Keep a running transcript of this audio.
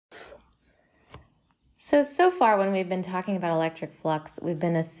So far when we've been talking about electric flux, we've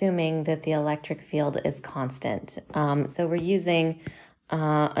been assuming that the electric field is constant. So we're using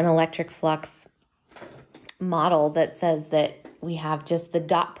an electric flux model that says that we have just the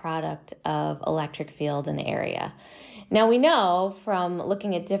dot product of electric field and area. Now we know from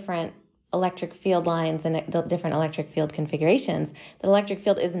looking at different electric field lines and different electric field configurations that electric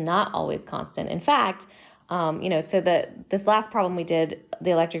field is not always constant. In fact, this last problem we did, the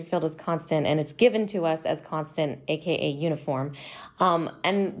electric field is constant and it's given to us as constant, aka uniform.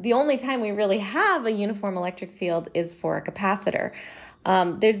 And the only time we really have a uniform electric field is for a capacitor.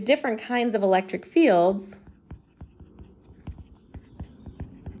 There's different kinds of electric fields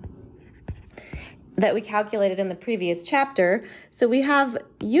that we calculated in the previous chapter. So we have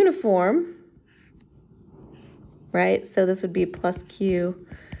uniform, right? So this would be plus Q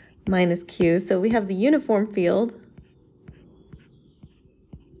minus Q. So we have the uniform field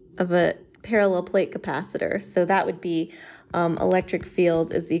of a parallel plate capacitor. So that would be electric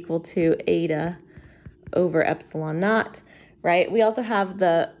field is equal to eta over epsilon naught, right? We also have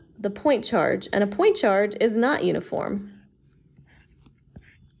the point charge, and a point charge is not uniform.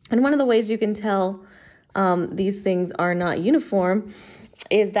 And one of the ways you can tell these things are not uniform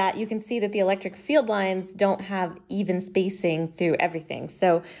is that you can see that the electric field lines don't have even spacing through everything.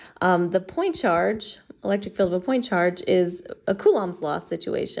 So the point charge, electric field of a point charge, is a Coulomb's law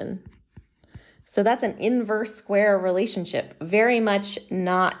situation. So that's an inverse square relationship, very much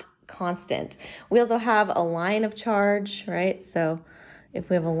not constant. We also have a line of charge, right? So if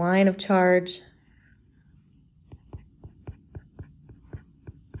we have a line of charge,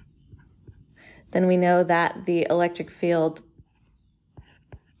 then we know that the electric field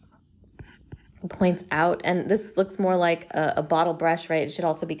points out, and this looks more like a bottle brush, right? It should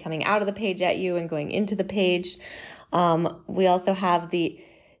also be coming out of the page at you and going into the page. We also have the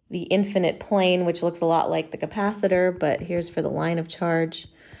infinite plane, which looks a lot like the capacitor, but here's for the line of charge.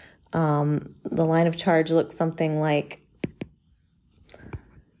 The line of charge looks something like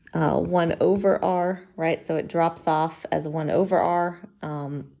 1 over R, right? So it drops off as 1 over R.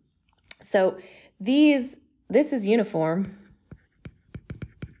 So this is uniform.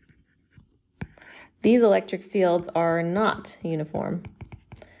 These electric fields are not uniform.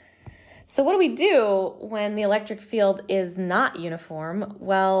 So what do we do when the electric field is not uniform?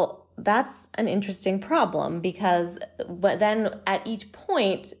 Well, that's an interesting problem because then at each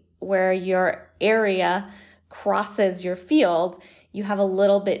point where your area crosses your field, you have a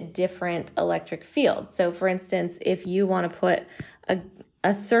little bit different electric field. So for instance, if you want to put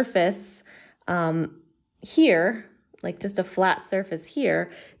a surface here, like just a flat surface here,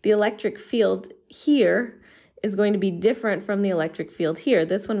 the electric field here is going to be different from the electric field here.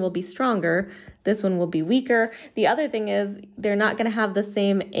 This one will be stronger, this one will be weaker. The other thing is they're not going to have the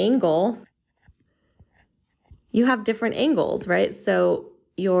same angle. You have different angles, right? So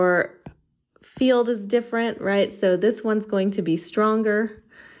your field is different, right? So this one's going to be stronger,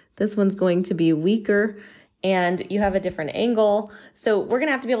 this one's going to be weaker, and you have a different angle. So we're gonna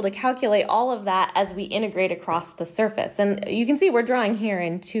have to be able to calculate all of that as we integrate across the surface. And you can see we're drawing here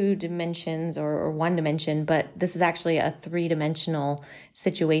in 2 dimensions or 1 dimension, but this is actually a 3-dimensional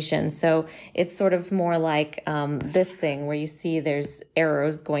situation. So it's sort of more like this thing where you see there's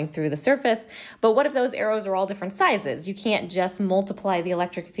arrows going through the surface. But what if those arrows are all different sizes? You can't just multiply the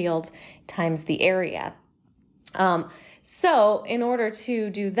electric field times the area. So in order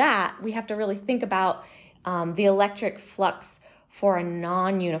to do that, we have to really think about the electric flux for a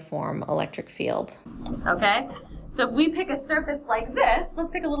non-uniform electric field. Okay, so if we pick a surface like this, let's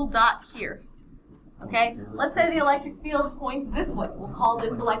pick a little dot here. Okay, let's say the electric field points this way. We'll call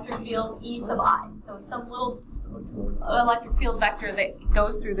this electric field E sub I. So it's some little electric field vector that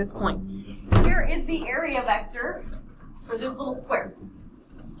goes through this point. Here is the area vector for this little square.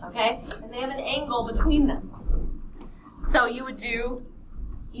 Okay, and they have an angle between them. So you would do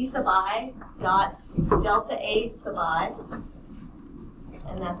E sub I dot delta A sub I,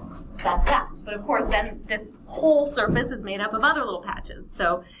 and that's that. But of course, then this whole surface is made up of other little patches.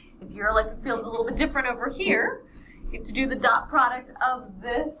 So if your electric field is a little bit different over here, you have to do the dot product of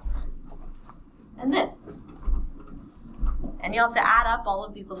this and this. And you'll have to add up all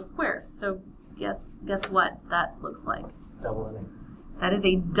of these little squares. So guess what that looks like? Double integral. That is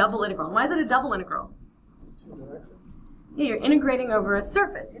a double integral. And why is it a double integral? 2 directions. Yeah, you're integrating over a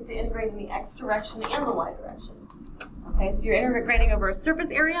surface. You have to integrate in the x direction and the y direction. Okay, so you're integrating over a surface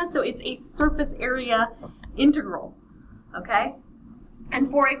area, so it's a surface area integral. Okay? And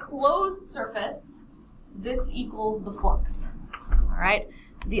for a closed surface, this equals the flux. All right?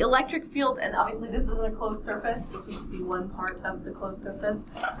 So the electric field, and obviously this isn't a closed surface, this would just be one part of the closed surface,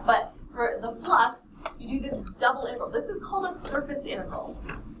 but for the flux, you double integral. This is called a surface integral,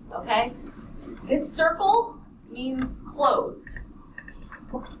 okay? This circle means closed.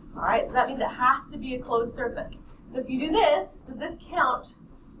 All right, so that means it has to be a closed surface. So if you do this, does this count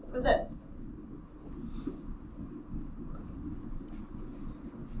for this?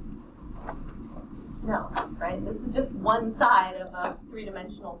 No, right? This is just one side of a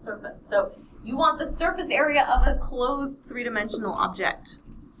three-dimensional surface. So you want the surface area of a closed three-dimensional object.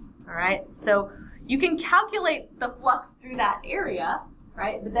 All right? So you can calculate the flux through that area,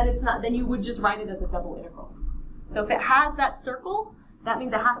 right? But then it's not, then you would just write it as a double integral. So if it has that circle, that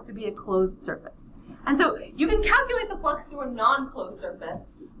means it has to be a closed surface. And so you can calculate the flux through a non-closed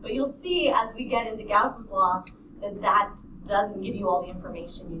surface, but you'll see as we get into Gauss's law that that doesn't give you all the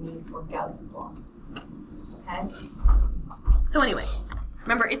information you need for Gauss's law. Okay? So anyway,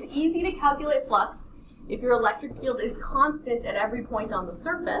 remember, it's easy to calculate flux if your electric field is constant at every point on the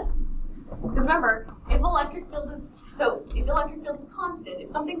surface. Because remember, if electric field is constant, if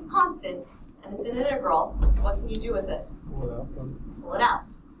something's constant and it's an integral, what can you do with it? Pull it out.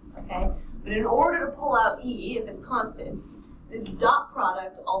 Okay? But in order to pull out E, if it's constant, this dot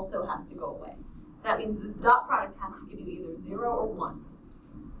product also has to go away. So that means this dot product has to give you either 0 or 1.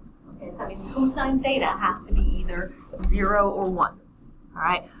 Okay, so that means cosine theta has to be either 0 or 1. All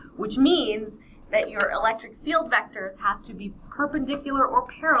right? Which means that your electric field vectors have to be perpendicular or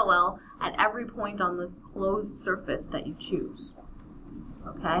parallel at every point on the closed surface that you choose.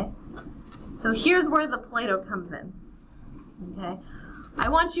 Okay? So here's where the Play-Doh comes in. Okay? I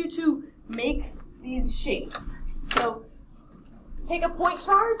want you to make these shapes. So take a point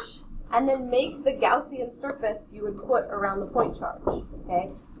charge and then make the Gaussian surface you would put around the point charge. Okay?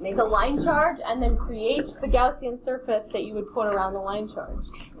 Make a line charge and then create the Gaussian surface that you would put around the line charge.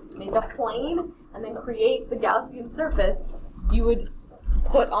 Make a plane and then create the Gaussian surface you would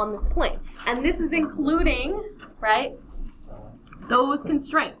put on this plane. And this is including, right, those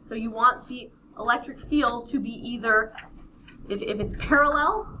constraints. So you want the electric field to be either, if it's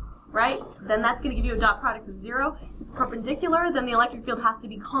parallel, right, then that's going to give you a dot product of 0. If it's perpendicular, then the electric field has to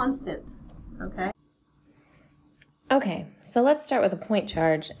be constant. Okay? Okay, so let's start with a point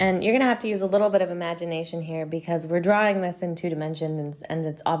charge, and you're going to have to use a little bit of imagination here because we're drawing this in 2 dimensions and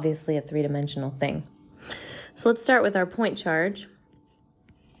it's obviously a 3-dimensional thing. So let's start with our point charge.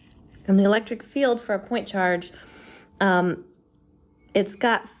 And the electric field for a point charge, it's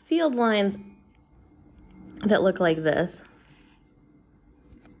got field lines that look like this.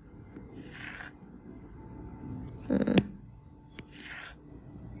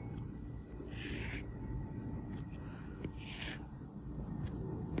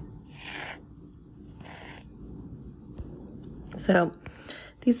 So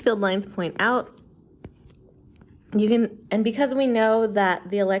these field lines point out. And because we know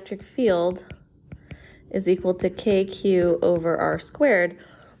that the electric field is equal to KQ over R squared,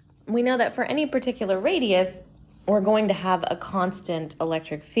 we know that for any particular radius, we're going to have a constant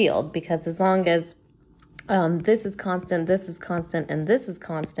electric field, because as long as this is constant, and this is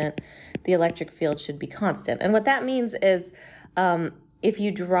constant, the electric field should be constant. And what that means is if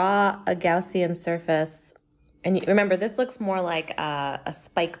you draw a Gaussian surface, and remember, this looks more like a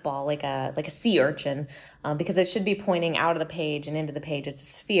spike ball, like a sea urchin, because it should be pointing out of the page and into the page. It's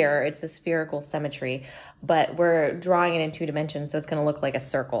a sphere. It's a spherical symmetry, but we're drawing it in 2 dimensions, so it's going to look like a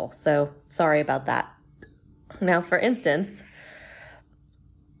circle. So sorry about that. Now, for instance,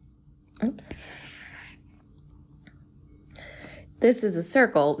 oops. This is a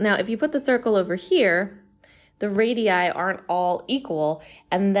circle. Now, if you put the circle over here, the radii aren't all equal,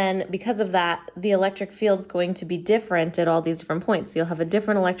 and then because of that, the electric field's going to be different at all these different points. So you'll have a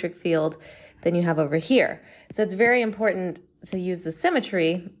different electric field than you have over here. So it's very important to use the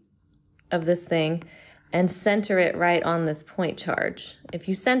symmetry of this thing and center it right on this point charge. If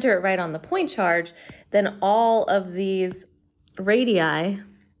you center it right on the point charge, then all of these radii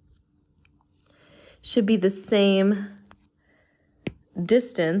should be the same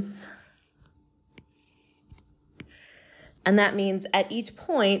distance. And that means at each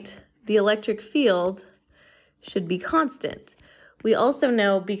point, the electric field should be constant. We also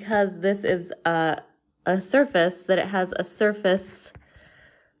know, because this is a surface, that it has a surface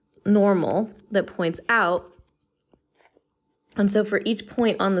normal that points out. And so for each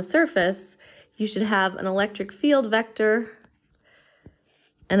point on the surface, you should have an electric field vector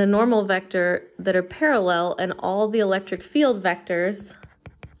and a normal vector that are parallel, and all the electric field vectors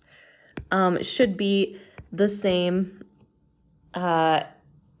should be the same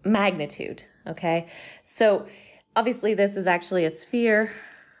magnitude, okay? So obviously this is actually a sphere.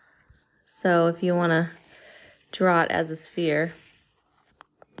 So if you want to draw it as a sphere,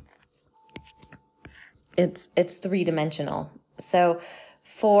 it's three-dimensional. So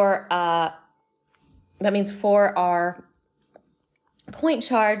for that means for our point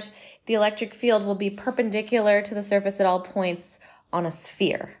charge, the electric field will be perpendicular to the surface at all points on a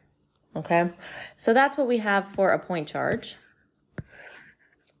sphere. Okay, so that's what we have for a point charge.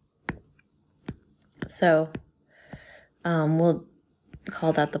 So we'll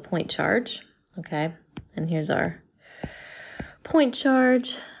call that the point charge. Okay, and here's our point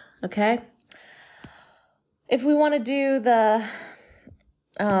charge. Okay, if we want to do the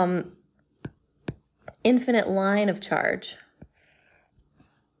infinite line of charge,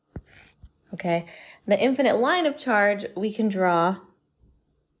 okay, the infinite line of charge we can draw,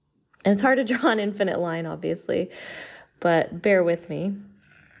 and it's hard to draw an infinite line, obviously, but bear with me.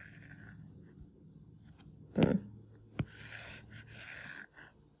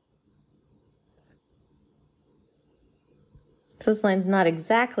 So this line's not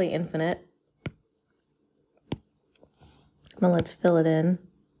exactly infinite, but let's fill it in.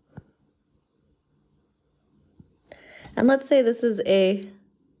 And let's say this is a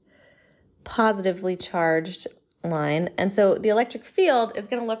positively charged line. And so the electric field is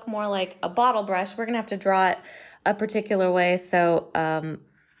going to look more like a bottle brush. We're going to have to draw it a particular way. So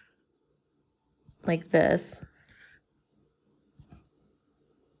like this.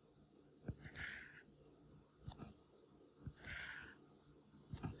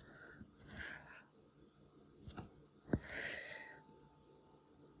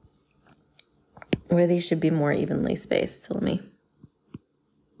 Where these should be more evenly spaced. So let me.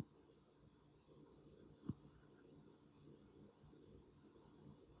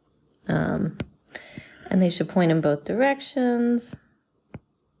 And they should point in both directions.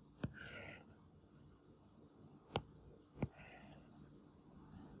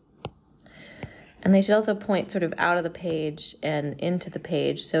 And they should also point sort of out of the page and into the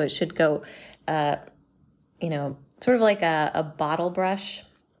page. So it should go, you know, sort of like a bottle brush.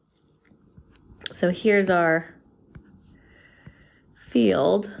 So here's our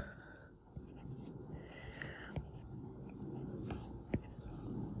field.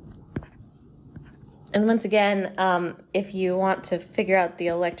 And once again, if you want to figure out the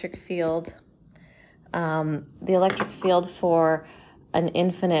electric field for an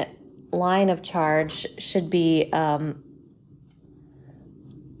infinite line of charge should be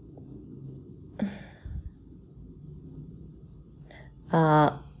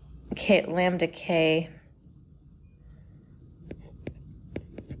lambda k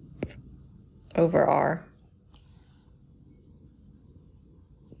over r.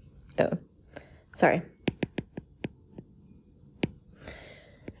 Oh, sorry.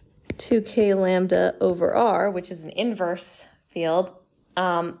 2k lambda over r, which is an inverse field.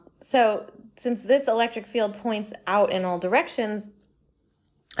 So since this electric field points out in all directions,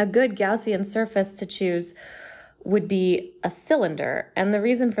 a good Gaussian surface to choose would be a cylinder. And the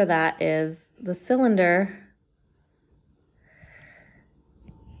reason for that is the cylinder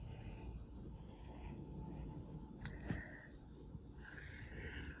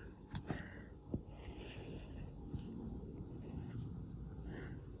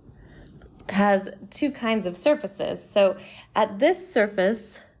has two kinds of surfaces. So at this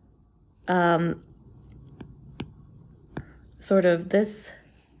surface, sort of this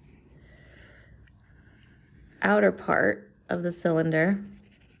outer part of the cylinder,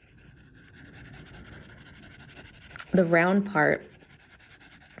 the round part,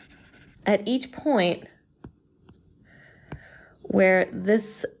 at each point where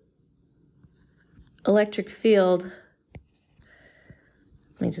this electric field,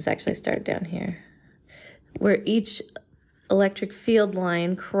 let me just actually start down here, where each electric field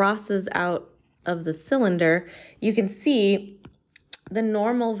line crosses out of the cylinder, you can see the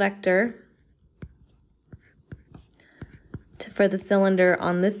normal vector for the cylinder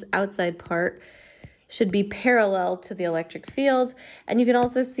on this outside part should be parallel to the electric field. And you can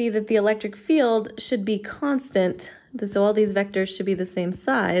also see that the electric field should be constant. So all these vectors should be the same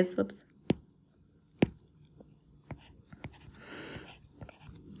size. Whoops.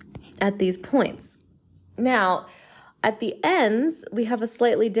 At these points. Now, at the ends, we have a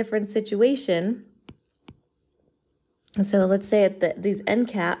slightly different situation. And so let's say at these end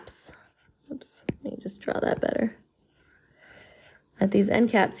caps, oops, let me just draw that better. At these end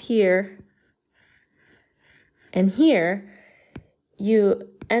caps here and here, you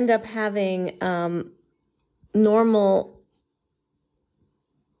end up having normal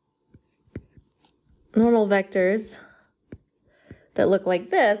vectors that look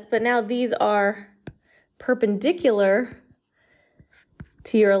like this, but now these are perpendicular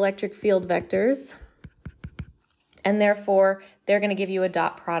to your electric field vectors. and therefore they're going to give you a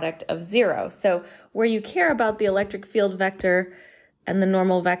dot product of 0. So where you care about the electric field vector and the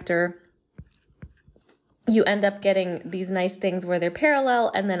normal vector, you end up getting these nice things where they're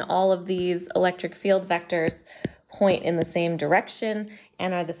parallel, and then all of these electric field vectors point in the same direction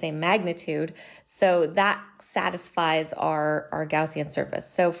and are the same magnitude. So that satisfies our Gaussian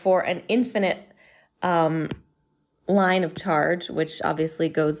surface. So for an infinite line of charge, which obviously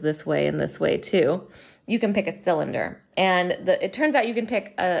goes this way and this way too, you can pick a cylinder. And it turns out you can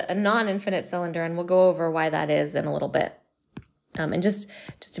pick a non-infinite cylinder, and we'll go over why that is in a little bit. And just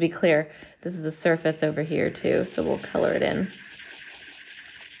to be clear, this is a surface over here too, so we'll color it in.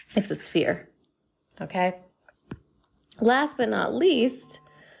 It's a sphere, okay? Last but not least,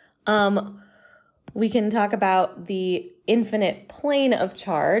 we can talk about the infinite plane of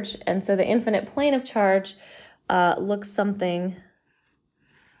charge. And so the infinite plane of charge looks something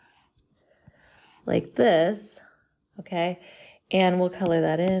like this, okay? And we'll color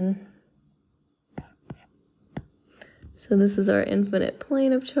that in. So this is our infinite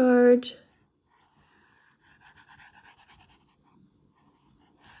plane of charge.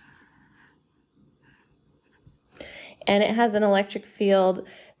 And it has an electric field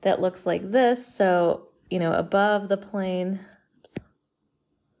that looks like this. So, you know, above the plane,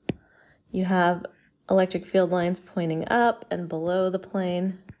 you have electric field lines pointing up, and below the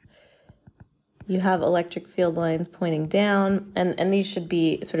plane, you have electric field lines pointing down, and these should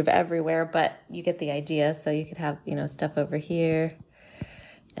be sort of everywhere, but you get the idea. So you could have, you know, stuff over here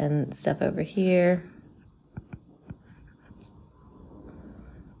and stuff over here.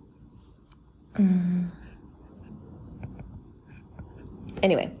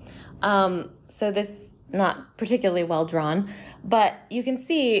 Anyway, so this not particularly well drawn, but you can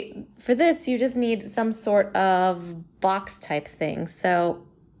see for this you just need some sort of box type thing. So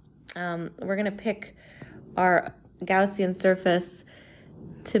we're going to pick our Gaussian surface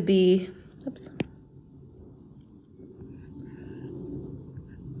to be, oops,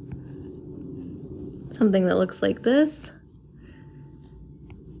 something that looks like this.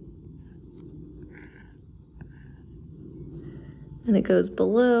 And it goes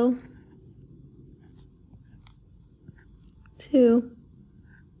below too.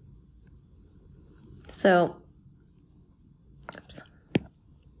 So, oops.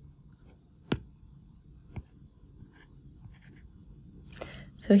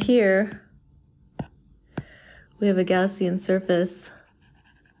 So here we have a Gaussian surface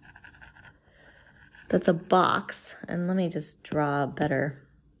that's a box, and let me just draw a better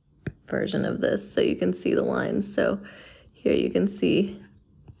version of this so you can see the lines. So here you can see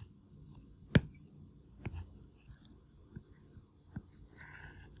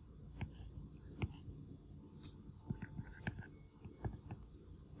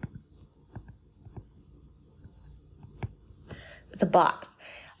it's a box.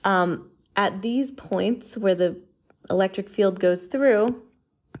 At these points where the electric field goes through,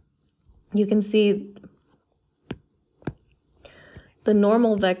 you can see the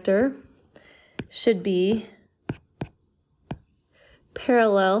normal vector should be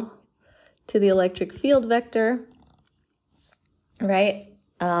parallel to the electric field vector, right?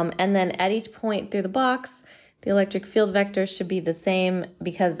 And then at each point through the box, the electric field vector should be the same,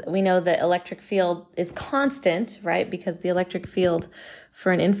 because we know that electric field is constant, right? Because the electric field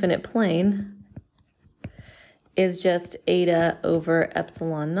for an infinite plane is just eta over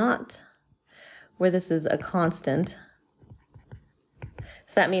epsilon naught, where this is a constant.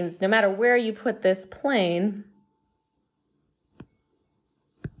 So that means no matter where you put this plane,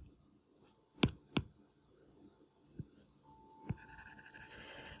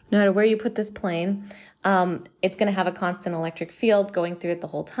 it's going to have a constant electric field going through it the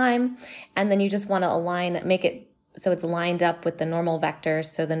whole time. And then you just want to make it so it's lined up with the normal vectors.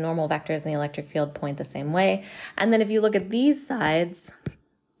 So the normal vectors and the electric field point the same way. And then if you look at these sides,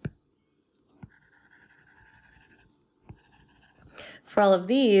 for all of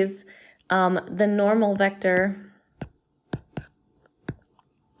these, the normal vector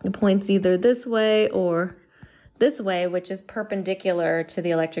points either this way or this way, which is perpendicular to the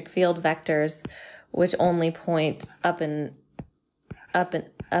electric field vectors, which only point up and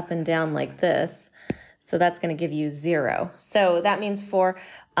down like this. So that's going to give you 0. So that means for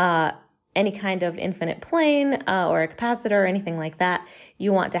any kind of infinite plane or a capacitor or anything like that,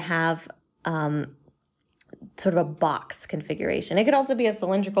 you want to have sort of a box configuration. It could also be a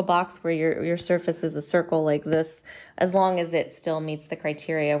cylindrical box where your surface is a circle like this, as long as it still meets the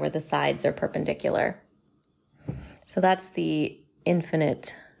criteria where the sides are perpendicular. So that's the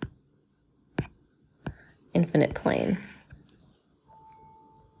infinite plane.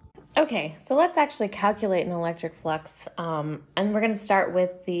 Okay, so let's actually calculate an electric flux, and we're going to start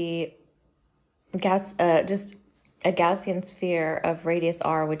with the just a Gaussian sphere of radius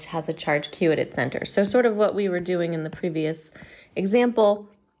r, which has a charge q at its center. So sort of what we were doing in the previous example,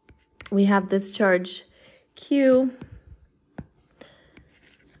 we have this charge q,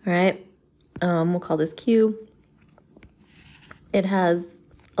 all right, we'll call this q. It has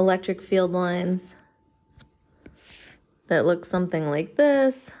electric field lines that look something like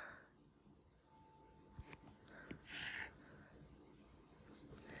this.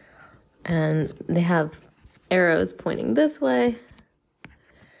 And they have arrows pointing this way.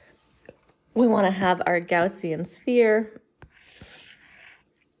 We want to have our Gaussian sphere.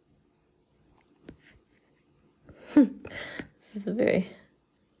 This is a very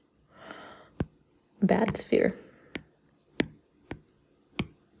bad sphere.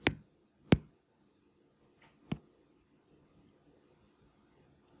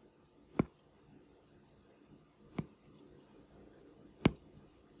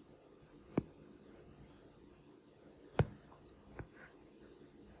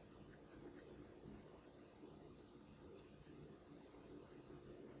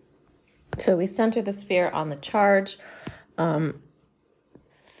 So we center the sphere on the charge. We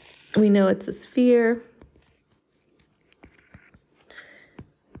know it's a sphere.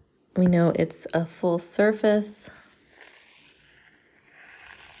 We know it's a full surface.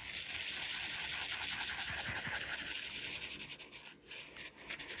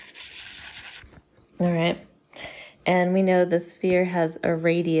 All right. And we know the sphere has a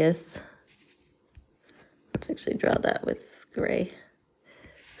radius. Let's actually draw that with gray.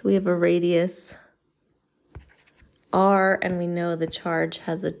 So we have a radius r, and we know the charge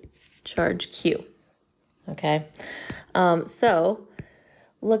has a charge q. Okay, so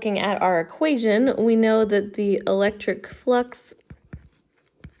looking at our equation, we know that the electric flux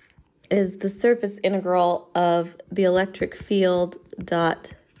is the surface integral of the electric field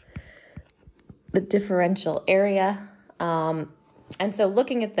dot the differential area. And so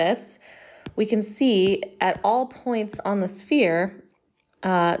looking at this, we can see at all points on the sphere,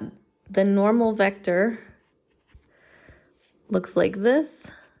 the normal vector looks like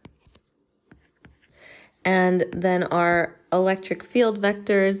this, and then our electric field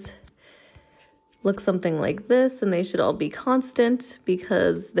vectors look something like this, and they should all be constant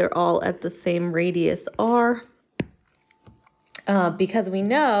because they're all at the same radius r, because we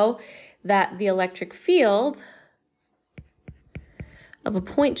know that the electric field of a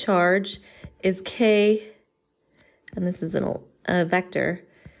point charge is k, and this is a vector,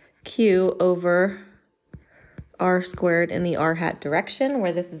 q over r squared in the r hat direction,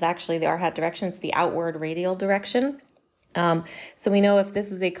 where this is actually the r hat direction, it's the outward radial direction. So we know if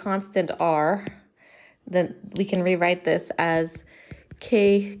this is a constant r, then we can rewrite this as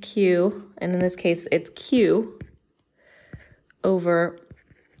kq, and in this case it's q over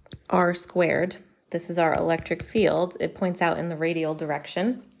r squared. This is our electric field. It points out in the radial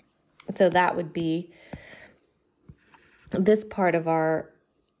direction. So that would be this part of our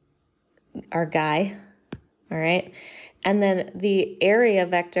guy, all right? And then the area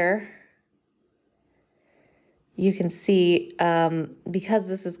vector, you can see, because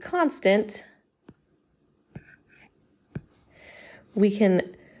this is constant, we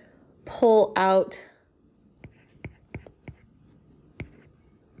can pull out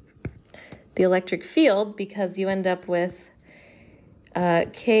the electric field because you end up with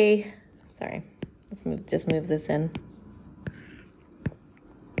k, sorry, just move this in.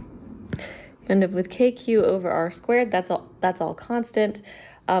 You end up with kq over r squared. That's all constant.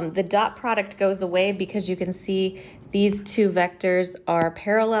 The dot product goes away because you can see these two vectors are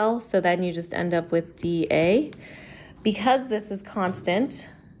parallel, so then you just end up with dA. Because this is constant,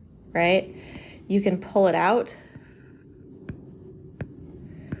 right, you can pull it out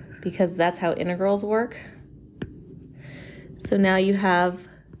because that's how integrals work. So now you have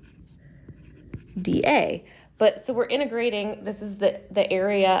dA. But so we're integrating, this is the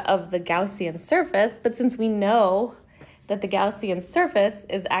area of the Gaussian surface, but since we know that the Gaussian surface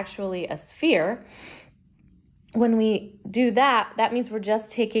is actually a sphere, when we do that, that means we're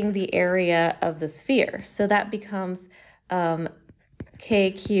just taking the area of the sphere. So that becomes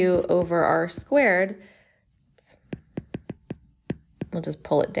kq over r squared. We'll just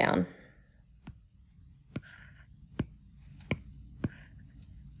pull it down.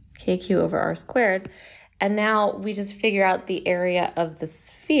 Kq over r squared. And now we just figure out the area of the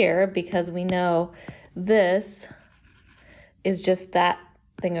sphere because we know this is just that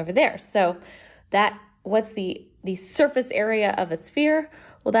thing over there. So what's the surface area of a sphere?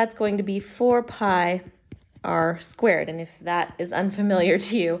 Well, that's going to be 4 pi r squared. And if that is unfamiliar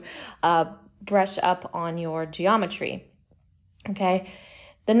to you, brush up on your geometry. Okay.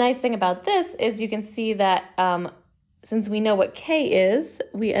 The nice thing about this is you can see that since we know what k is,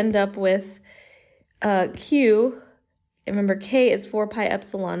 we end up with q. Remember, k is 4 pi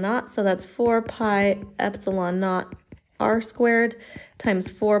epsilon naught, so that's 4 pi epsilon naught r squared times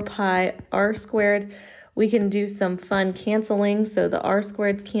 4 pi r squared. We can do some fun canceling, so the r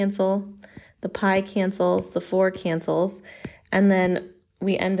squareds cancel, the pi cancels, the 4 cancels, and then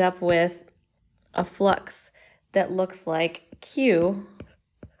we end up with a flux that looks like q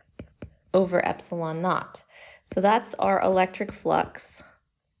over epsilon naught. So that's our electric flux.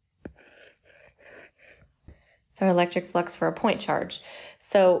 It's our electric flux for a point charge.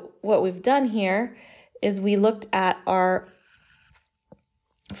 So what we've done here is we looked at our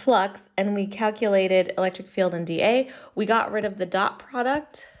flux and we calculated electric field in dA. We got rid of the dot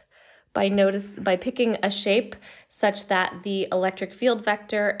product by picking a shape such that the electric field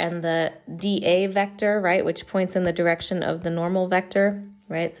vector and the dA vector, right, which points in the direction of the normal vector,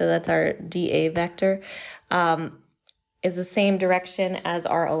 right? So that's our dA vector, is the same direction as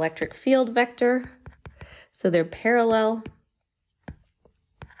our electric field vector. So they're parallel,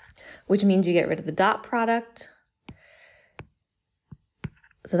 which means you get rid of the dot product.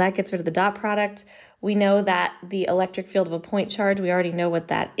 So that gets rid of the dot product. We know that the electric field of a point charge, we already know what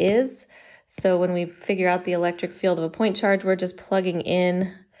that is. So when we figure out the electric field of a point charge, we're just plugging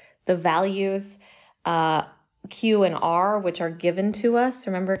in the values Q and R, which are given to us.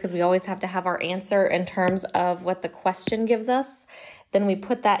 Remember, because we always have to have our answer in terms of what the question gives us. Then we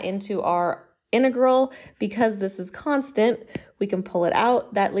put that into our integral. Because this is constant, we can pull it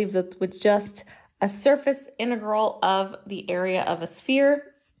out. That leaves us with just a surface integral of the area of a sphere.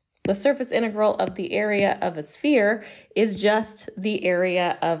 The surface integral of the area of a sphere is just the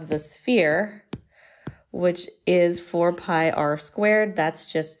area of the sphere, which is 4 pi r squared. That's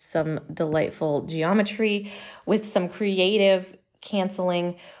just some delightful geometry. With some creative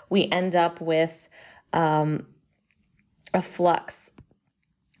canceling, we end up with a flux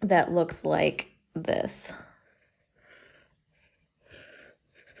that looks like this.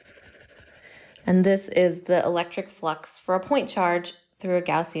 And this is the electric flux for a point charge through a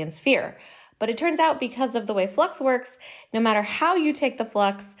Gaussian sphere. But it turns out, because of the way flux works, no matter how you take the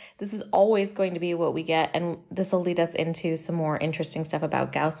flux, this is always going to be what we get, and this will lead us into some more interesting stuff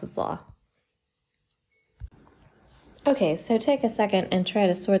about Gauss's law. Okay, so take a second and try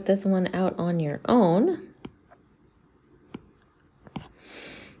to sort this one out on your own.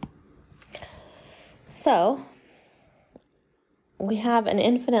 So we have an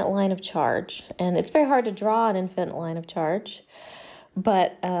infinite line of charge, and it's very hard to draw an infinite line of charge,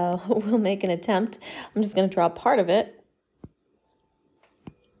 but we'll make an attempt. I'm just going to draw part of it.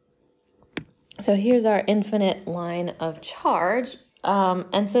 So here's our infinite line of charge,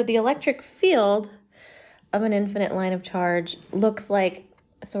 and so the electric field of an infinite line of charge looks like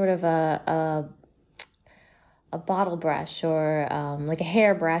sort of a bottle brush, or like a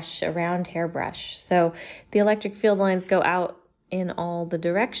hairbrush, a round hairbrush. So the electric field lines go out in all the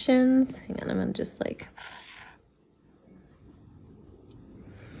directions. Hang on, I'm gonna just like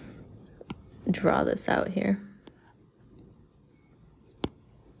draw this out here.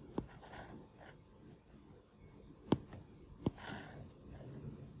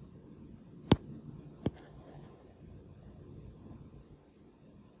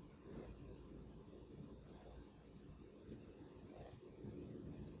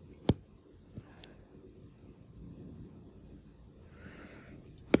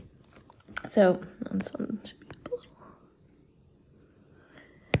 So this one should be up a little.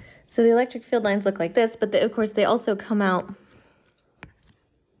 So the electric field lines look like this, but of course they also come out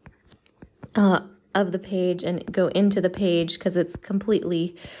of the page and go into the page because it's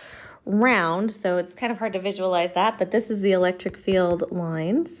completely round. So it's kind of hard to visualize that, but this is the electric field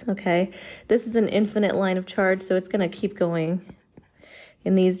lines, okay? This is an infinite line of charge, so it's going to keep going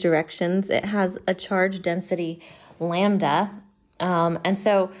in these directions. It has a charge density lambda, and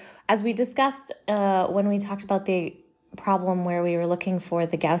so as we discussed when we talked about the problem where we were looking for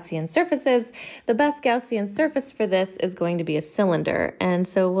the Gaussian surfaces, the best Gaussian surface for this is going to be a cylinder. And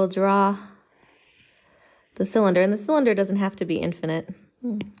so we'll draw the cylinder, and the cylinder doesn't have to be infinite.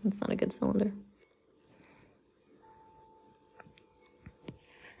 It's not a good cylinder.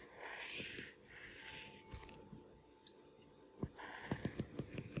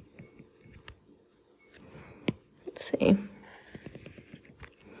 Let's see.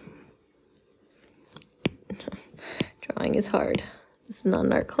 Drawing is hard. This is not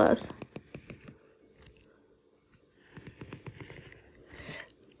an art class.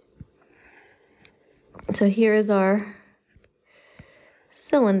 So here is our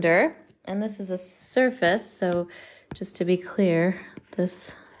cylinder, and this is a surface. So just to be clear,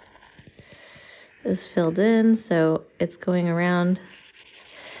 this is filled in, so it's going around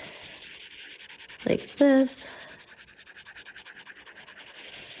like this.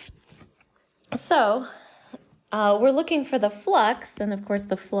 So we're looking for the flux, and of course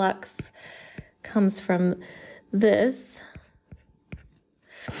the flux comes from this.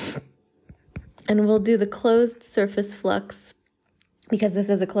 And we'll do the closed surface flux because this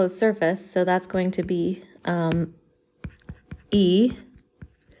is a closed surface, so that's going to be E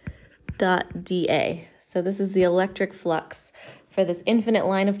dot dA. So this is the electric flux for this infinite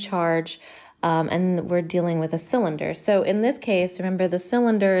line of charge, and we're dealing with a cylinder. So in this case, remember the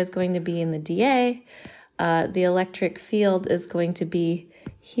cylinder is going to be in the dA, the electric field is going to be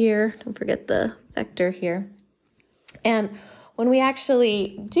here, don't forget the vector here. And when we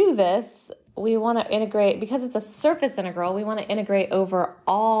actually do this, we want to integrate, because it's a surface integral, we want to integrate over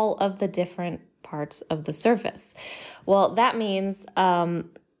all of the different parts of the surface. Well, that means a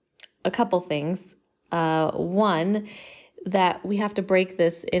couple things. One, that we have to break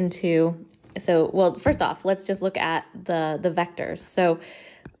this into, well, first off, let's just look at the vectors. So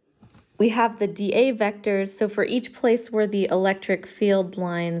we have the dA vectors. So for each place where the electric field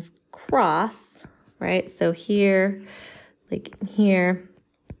lines cross, right? So here, like here,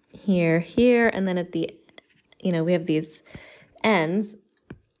 here, here, and then at the, we have these ends.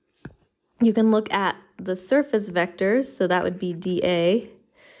 You can look at the surface vectors, so that would be dA,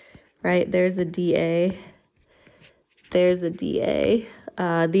 right? There's a dA, there's a dA.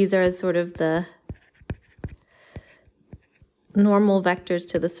 These are sort of the normal vectors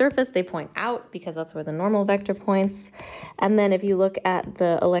to the surface. They point out because that's where the normal vector points. And then if you look at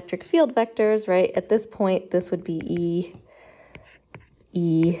the electric field vectors, right, at this point, this would be E,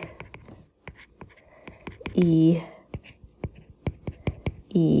 E, E,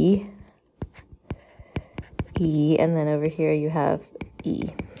 E, E, and then over here you have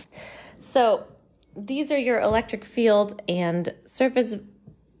E. So these are your electric field and surface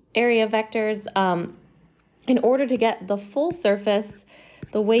area vectors. In order to get the full surface,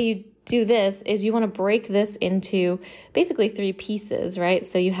 the way you do this is you want to break this into basically three pieces, right?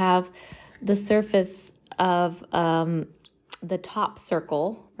 So you have the surface of the top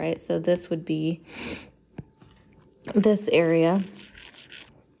circle, right? So this would be this area.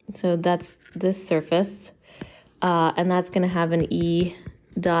 So that's this surface, and that's going to have an E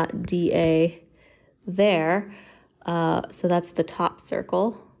dot dA there. So that's the top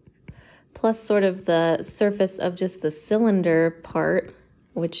circle, plus sort of the surface of just the cylinder part,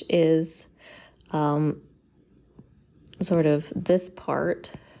 which is sort of this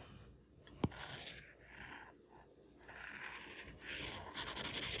part.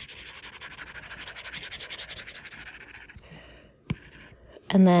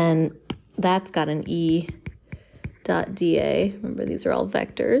 And then that's got an E dot dA. Remember, these are all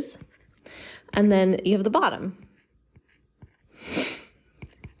vectors. And then you have the bottom.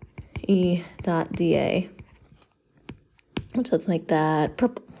 E dot dA, which looks like that,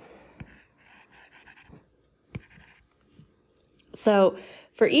 purple. So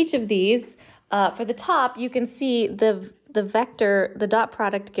for each of these, for the top, you can see the vector, the dot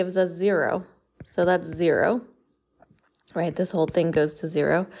product gives us 0. So that's 0. Right, this whole thing goes to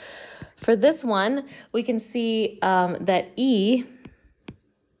 0. For this one, we can see that E,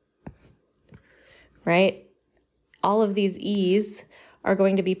 right, all of these E's are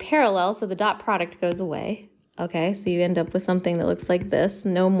going to be parallel, so the dot product goes away. Okay, so you end up with something that looks like this,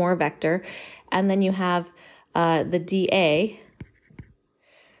 no more vector. And then you have the dA,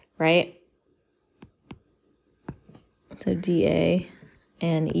 right? So dA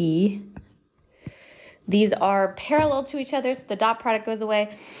and E. These are parallel to each other, so the dot product goes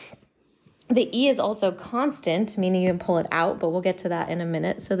away. The E is also constant, meaning you can pull it out, but we'll get to that in a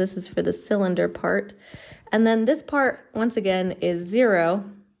minute. So this is for the cylinder part. And then this part, once again, is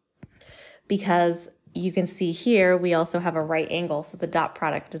 0 because you can see here we also have a right angle, so the dot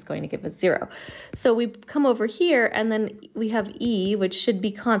product is going to give us 0. So we come over here, and then we have E, which should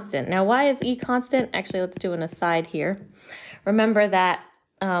be constant. Now, why is E constant? Actually, let's do an aside here. Remember that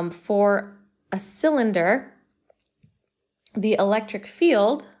for a cylinder, the electric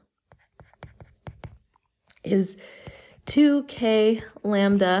field is 2K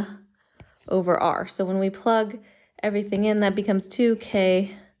lambda over R. So when we plug everything in, that becomes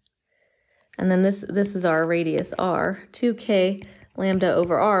 2K, and then this is our radius R, 2K lambda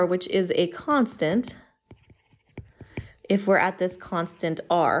over R, which is a constant if we're at this constant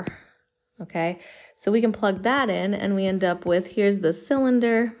R, okay? So we can plug that in, and we end up with, here's the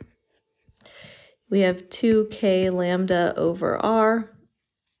cylinder, we have 2k lambda over r.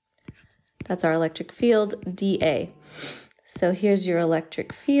 That's our electric field, dA. So here's your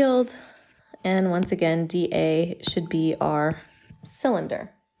electric field. And once again, dA should be our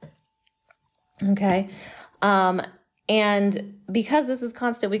cylinder. Okay. And because this is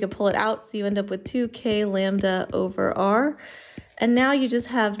constant, we could pull it out. So you end up with 2k lambda over r. And now you just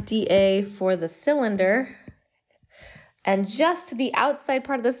have dA for the cylinder. And just the outside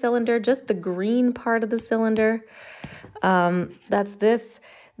part of the cylinder, just the green part of the cylinder, that's this.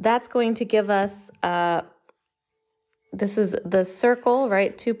 That's going to give us, this is the circle,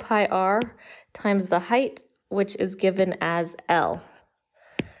 right? 2 pi r times the height, which is given as L.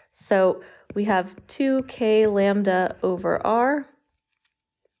 So we have 2k lambda over r,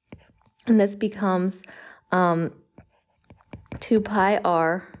 and this becomes 2 pi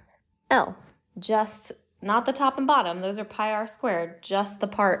r L. Just not the top and bottom, those are pi r squared, just the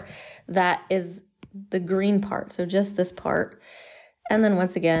part that is the green part, so just this part. And then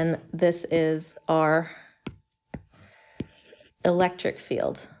once again, this is our electric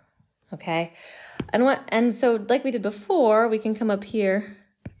field, okay? And so like we did before, we can come up here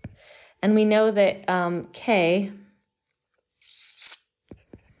and we know that K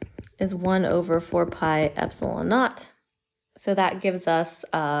is 1 over 4 pi epsilon naught. So that gives us,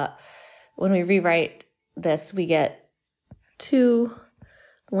 when we rewrite this, we get 2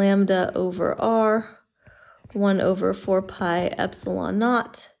 lambda over r, 1 over 4 pi epsilon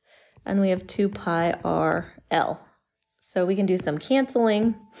naught, and we have 2 pi r L. So we can do some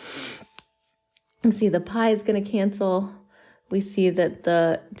canceling. You see the pi is going to cancel. We see that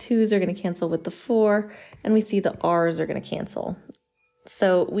the 2's are going to cancel with the 4, and we see the r's are going to cancel.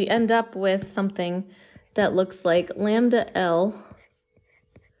 So we end up with something that looks like lambda L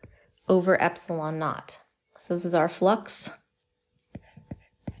over epsilon naught. So this is our flux.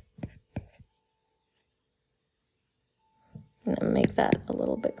 I'm going to make that a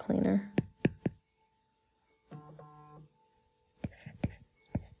little bit cleaner.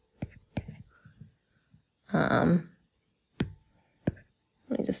 Let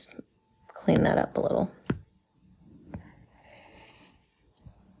me just clean that up a little.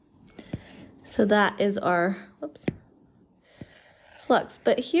 So that is our, whoops, flux.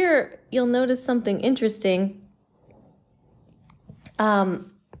 But here you'll notice something interesting.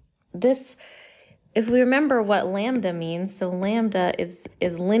 If we remember what lambda means, so lambda is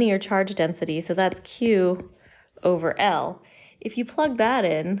linear charge density, so that's Q over L. If you plug that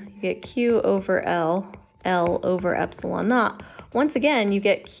in, you get Q over L, L over epsilon naught. Once again, you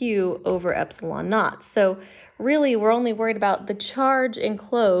get Q over epsilon naught. So really, we're only worried about the charge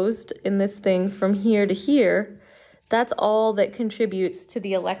enclosed in this thing from here to here. That's all that contributes to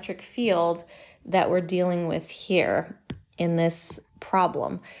the electric field that we're dealing with here in this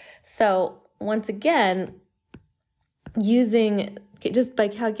problem. So once again, just by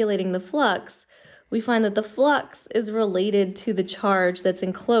calculating the flux, we find that the flux is related to the charge that's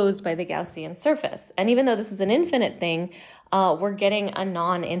enclosed by the Gaussian surface. And even though this is an infinite thing, we're getting a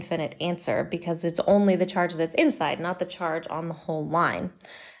non-infinite answer because it's only the charge that's inside, not the charge on the whole line.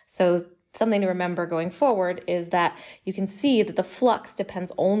 So something to remember going forward is that you can see that the flux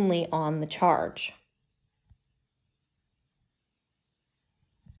depends only on the charge.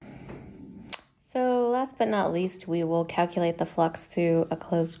 So last but not least, we will calculate the flux through a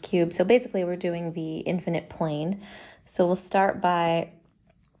closed cube. So basically we're doing the infinite plane. So we'll start by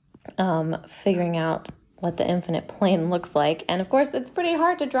figuring out what the infinite plane looks like. And of course, it's pretty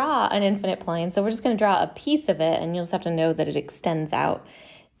hard to draw an infinite plane. So we're just going to draw a piece of it, and you'll just have to know that it extends out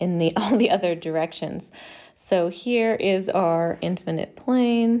in all the other directions. So here is our infinite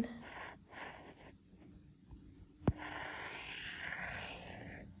plane.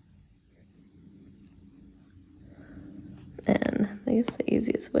 And I guess the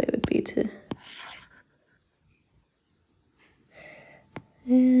easiest way would be to,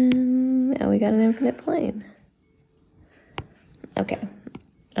 and now we got an infinite plane. Okay.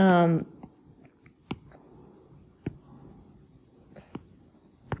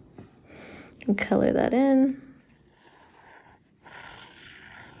 Color that in.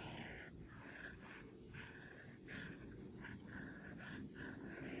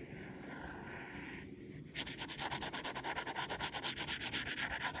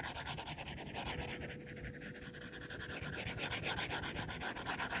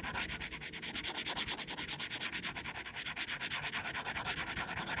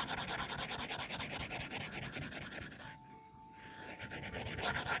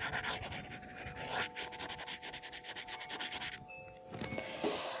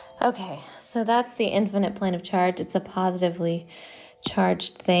 Okay, so that's the infinite plane of charge. It's a positively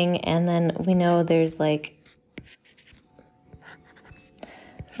charged thing, and then we know there's like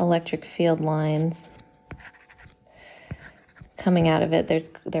electric field lines coming out of it.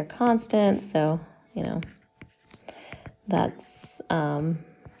 They're constant, so you know that's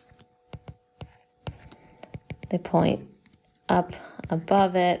they point up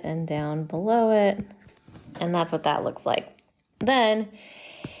above it and down below it, and that's what that looks like. Then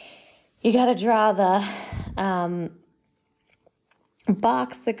you got to draw the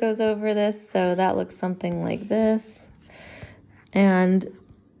box that goes over this, so that looks something like this, and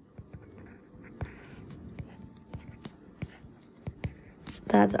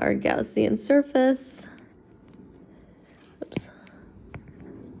that's our Gaussian surface. Oops.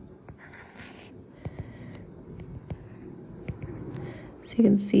 So you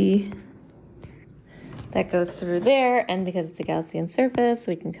can see that goes through there, and because it's a Gaussian surface,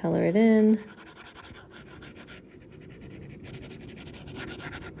 we can color it in.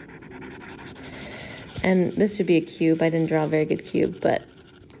 And this should be a cube. I didn't draw a very good cube, but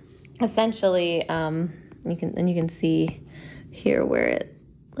essentially, you can see here where it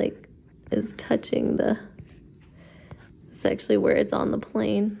like is touching the. It's actually where it's on the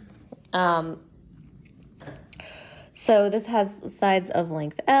plane. So this has sides of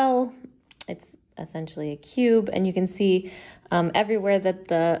length L. It's essentially a cube, and you can see everywhere that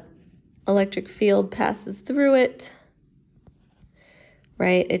the electric field passes through it,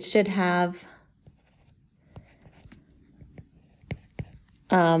 right? It should have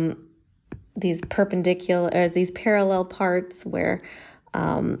these these parallel parts where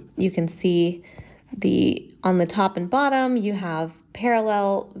you can see on the top and bottom, you have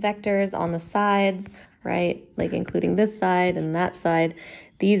parallel vectors on the sides, right? Like including this side and that side.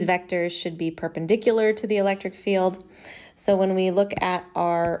 These vectors should be perpendicular to the electric field. So when we look at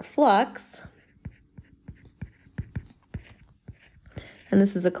our flux, and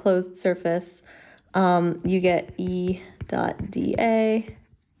this is a closed surface, you get E dot dA,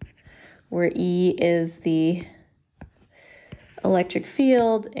 where E is the electric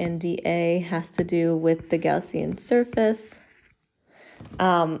field and dA has to do with the Gaussian surface.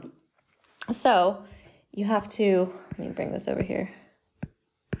 So you have to, let me bring this over here.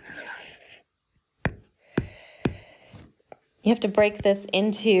 You have to break this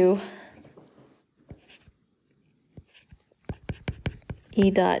into E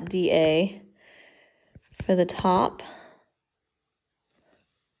dot dA for the top.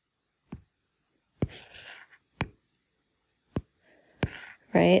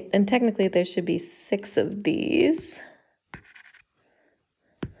 Right? And technically there should be 6 of these.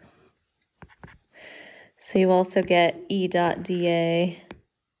 So you also get E dot dA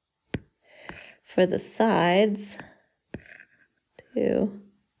for the sides. 2,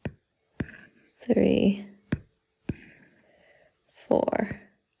 3, 4.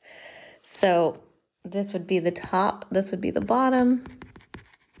 So this would be the top, this would be the bottom.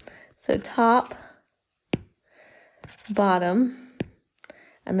 So top, bottom,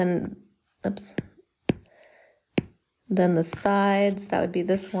 and then, oops, then the sides, that would be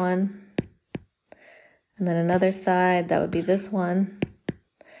this one. And then another side, that would be this one.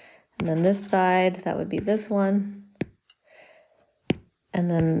 And then this side, that would be this one. And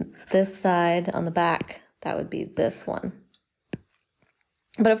then this side on the back, that would be this one.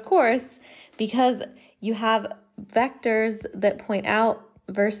 But of course, because you have vectors that point out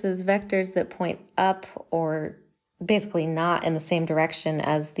versus vectors that point up, or basically not in the same direction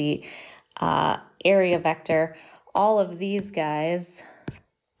as the area vector, all of these guys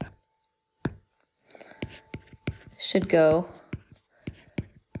should go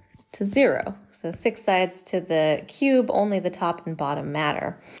to 0. So 6 sides to the cube, only the top and bottom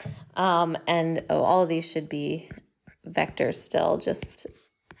matter. And all of these should be vectors still, just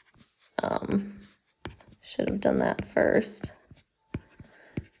should have done that first.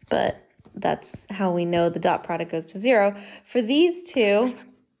 But that's how we know the dot product goes to 0. For these two,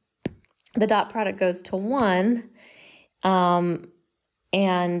 the dot product goes to 1.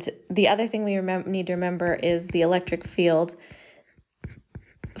 And the other thing we need to remember is the electric field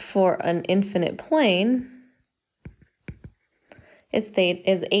for an infinite plane is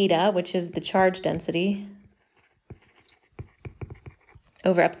eta, which is the charge density,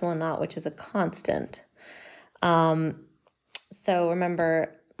 over epsilon naught, which is a constant. So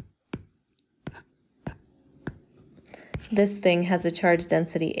remember, this thing has a charge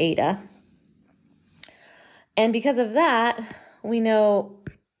density eta. And because of that, we know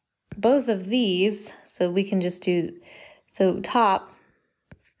both of these, so we can just do, so top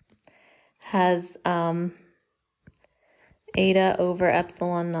has eta over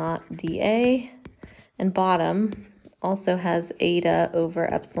epsilon naught dA, and bottom also has eta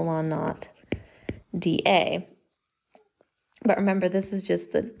over epsilon naught dA. But remember, this is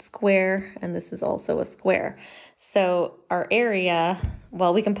just the square, and this is also a square. So our area,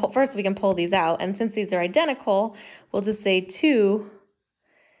 well, we can pull, first we can pull these out, and since these are identical, we'll just say 2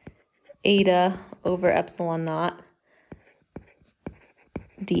 eta over epsilon naught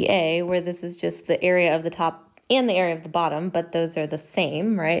dA, where this is just the area of the top and the area of the bottom, but those are the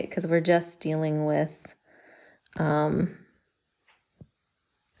same, right? Because we're just dealing with, nope,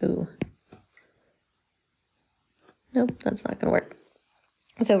 that's not gonna work.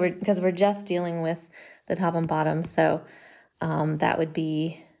 So because we're just dealing with the top and bottom, so that would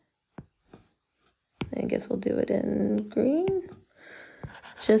be, I guess we'll do it in green,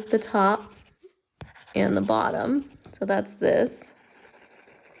 just the top and the bottom. So that's this.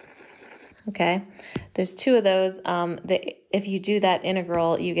 Okay, there's 2 of those. If you do that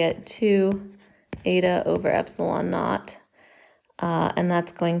integral, you get 2 eta over epsilon naught, and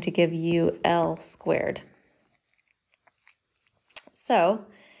that's going to give you L squared. So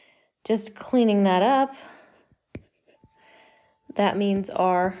just cleaning that up, that means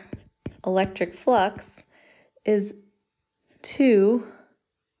our electric flux is 2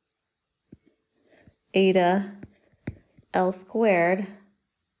 eta L squared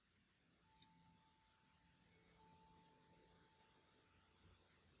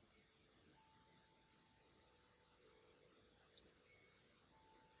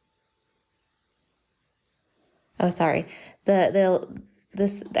oh, sorry.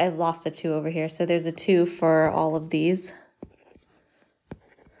 This I lost a 2 over here. So there's a 2 for all of these.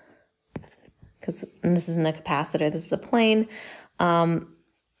 And this isn't a capacitor, this is a plane. So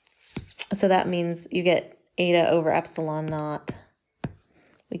that means you get eta over epsilon naught.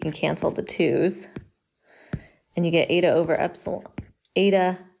 We can cancel the 2's. And you get eta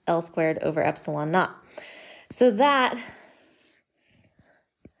L squared over epsilon naught. So that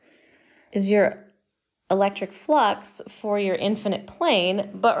is your electric flux for your infinite plane.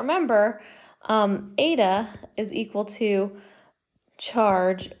 But remember, eta is equal to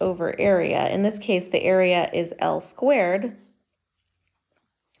charge over area. In this case, the area is L squared.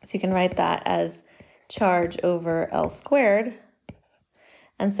 So you can write that as charge over L squared.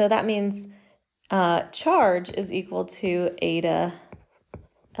 And so that means charge is equal to eta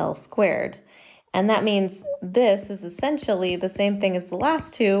L squared. And that means this is essentially the same thing as the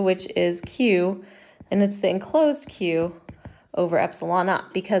last 2, which is Q, and it's the enclosed Q over epsilon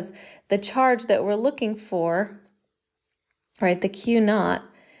naught, because the charge that we're looking for, right, the Q naught,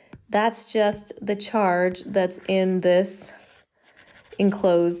 that's just the charge that's in this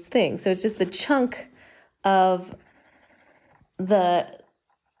enclosed thing. So it's just the chunk of the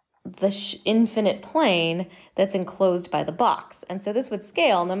infinite plane that's enclosed by the box. And so this would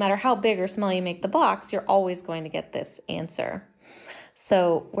scale, no matter how big or small you make the box, you're always going to get this answer.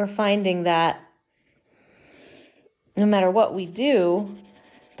 So we're finding that no matter what we do,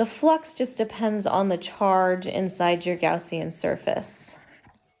 the flux just depends on the charge inside your Gaussian surface.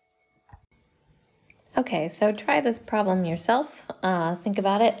 Okay, so try this problem yourself. Think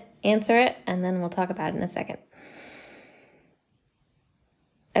about it, answer it, and then we'll talk about it in a second.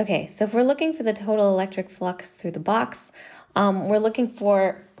 Okay, so if we're looking for the total electric flux through the box, we're looking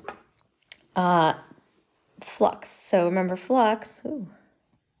for flux. So remember flux,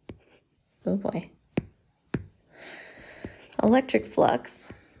 oh boy. Electric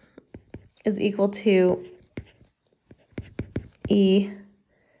flux is equal to E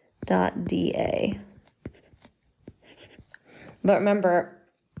dot dA. But remember,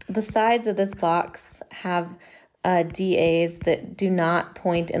 the sides of this box have dAs that do not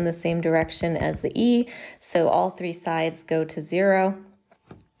point in the same direction as the E, so all 3 sides go to 0.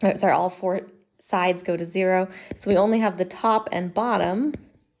 Sorry, all 4 sides go to 0. So we only have the top and bottom,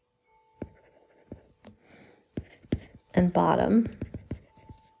 and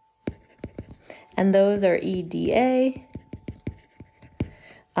those are EDA.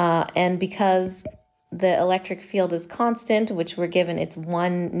 And because the electric field is constant, which we're given it's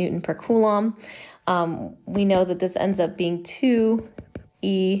 1 Newton per Coulomb, we know that this ends up being 2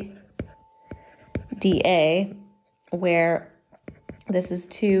 EDA, where this is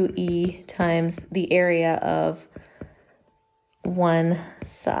 2E times the area of one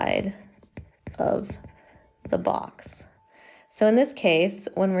side of the box. So in this case,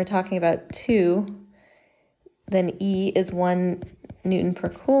 when we're talking about 2, then E is 1 Newton per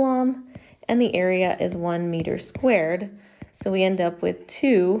Coulomb, and the area is 1 meter squared. So we end up with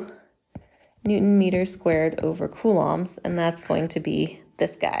 2 Newton meters squared over coulombs, and that's going to be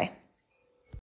this guy.